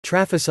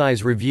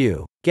Trafficize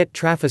review. Get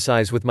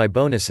Trafficize with my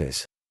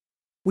bonuses.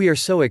 We are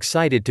so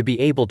excited to be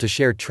able to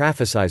share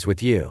Trafficize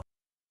with you.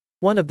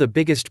 One of the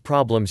biggest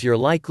problems you're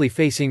likely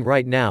facing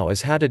right now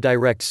is how to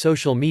direct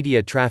social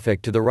media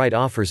traffic to the right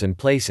offers and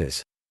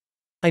places.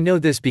 I know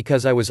this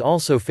because I was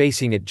also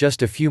facing it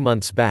just a few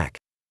months back.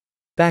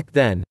 Back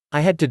then,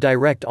 I had to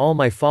direct all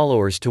my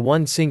followers to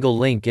one single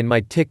link in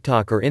my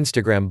TikTok or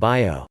Instagram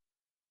bio.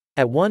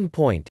 At one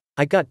point,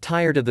 I got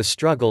tired of the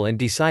struggle and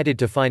decided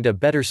to find a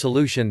better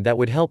solution that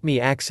would help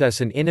me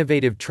access an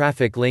innovative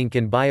traffic link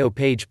and bio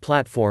page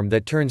platform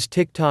that turns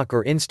TikTok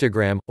or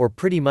Instagram, or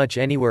pretty much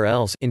anywhere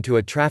else, into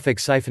a traffic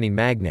siphoning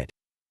magnet.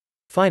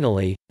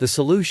 Finally, the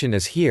solution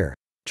is here: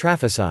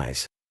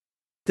 Trafficize.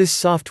 This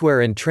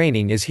software and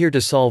training is here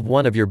to solve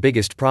one of your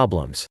biggest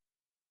problems.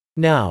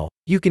 Now,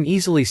 you can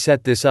easily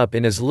set this up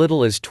in as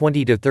little as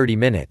 20 to 30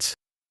 minutes.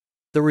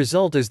 The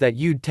result is that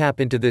you'd tap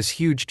into this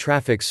huge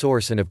traffic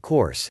source and, of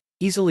course,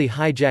 easily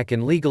hijack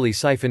and legally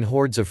siphon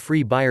hordes of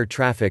free buyer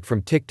traffic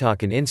from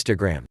TikTok and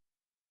Instagram.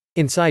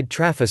 Inside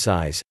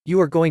Trafficize, you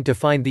are going to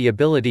find the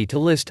ability to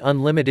list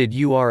unlimited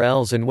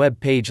URLs and web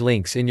page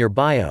links in your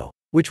bio,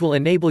 which will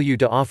enable you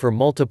to offer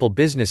multiple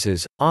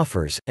businesses,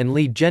 offers, and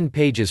lead gen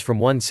pages from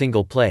one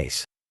single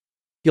place.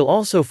 You'll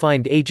also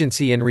find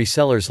agency and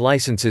resellers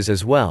licenses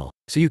as well,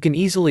 so you can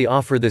easily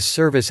offer this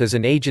service as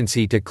an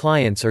agency to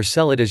clients or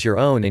sell it as your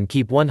own and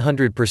keep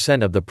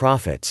 100% of the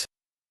profits.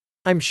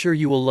 I'm sure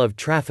you will love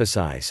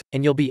Trafficize,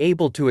 and you'll be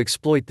able to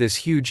exploit this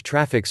huge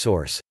traffic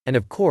source, and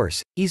of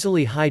course,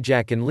 easily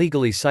hijack and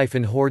legally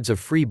siphon hordes of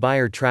free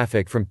buyer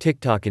traffic from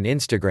TikTok and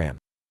Instagram.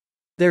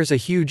 There's a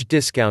huge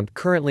discount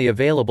currently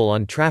available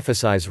on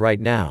Trafficize right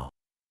now.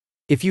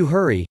 If you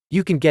hurry,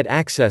 you can get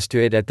access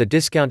to it at the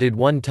discounted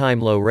one-time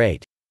low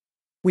rate.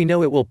 We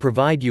know it will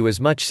provide you as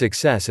much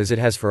success as it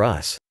has for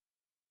us.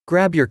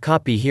 Grab your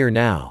copy here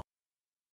now.